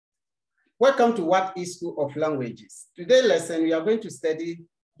Welcome to What is School of Languages. Today's lesson, we are going to study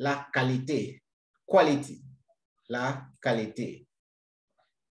la qualité, quality, la qualité.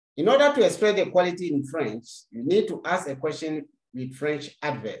 In order to express the quality in French, you need to ask a question with French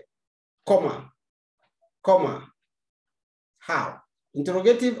adverb. Comment, how.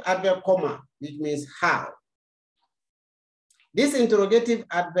 Interrogative adverb, which means how. This interrogative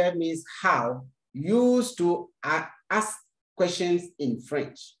adverb means how, used to ask questions in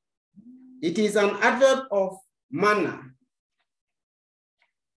French. It is an adverb of manner.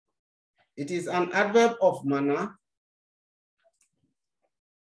 It is an adverb of manner.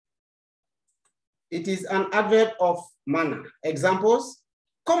 It is an adverb of manner. Examples: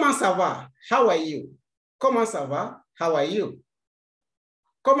 comment ça va? How are you? Comment ça va? How are you?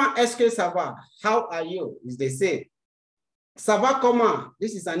 Comment est-ce que ça va? How are you? Is the same. Ça va comment?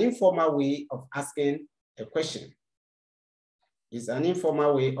 This is an informal way of asking a question. It's an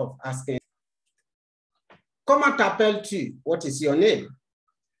informal way of asking. Comment t'appelles-tu? What is your name?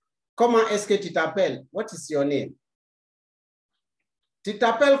 Comment est-ce que tu t'appelles? What is your name? Tu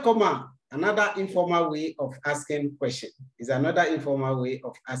t'appelles comment? Another informal way of asking question. Is another informal way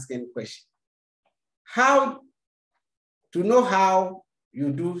of asking question. How to know how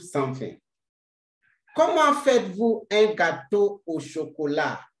you do something. Comment faites-vous un gâteau au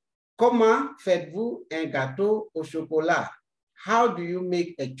chocolat? Comment faites-vous un gâteau au chocolat? How do you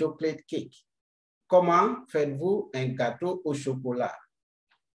make a chocolate cake? Comment faites-vous un gâteau au chocolat?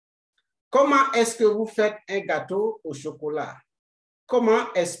 Comment est-ce que vous faites un gâteau au chocolat?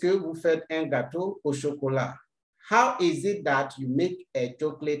 Comment est-ce que vous faites un gâteau au chocolat? How is it that you make a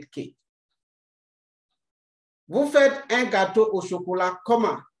chocolate cake? Vous faites un gâteau au chocolat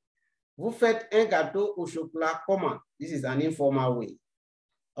comment? Vous faites un gâteau au chocolat comment? This is an informal way.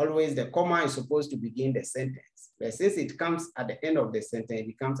 Always the comma is supposed to begin the sentence. But since it comes at the end of the sentence, it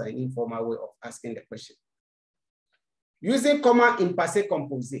becomes an informal way of asking the question. Using comma in passé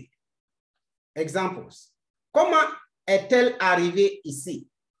composé. Examples. Comment est-elle arrivée ici?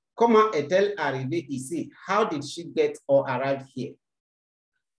 Comment est-elle arrivée ici? How did she get or arrive here?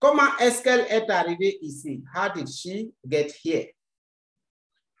 Comment est-ce qu'elle est arrivée ici? How did she get here?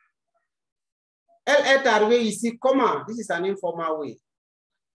 Elle est arrivée ici comment? This is an informal way.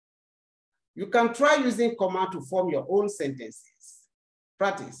 You can try using comma to form your own sentences.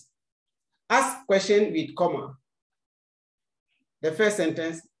 Practice. Ask question with comma. The first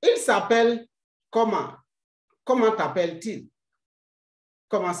sentence, il s'appelle comment? Comment t'appelle-t-il?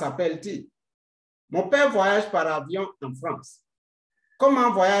 Comment s'appelle-t-il? Mon père voyage par avion en France.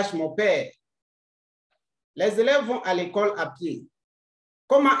 Comment voyage mon père? Les élèves vont à l'école à pied.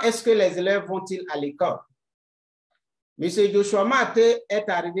 Comment est-ce que les élèves vont-ils à l'école? Monsieur Joshua Mate est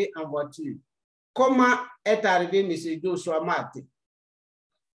arrivé en voiture. Comment est arrivé Monsieur Joshua Mate?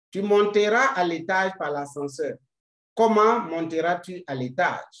 Tu monteras à l'étage par l'ascenseur. Comment monteras-tu à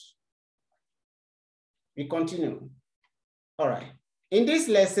l'étage? We continue. All right. In this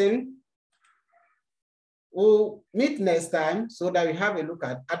lesson, we'll meet next time so that we have a look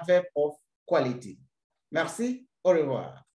at adverb of quality. Merci. Au revoir.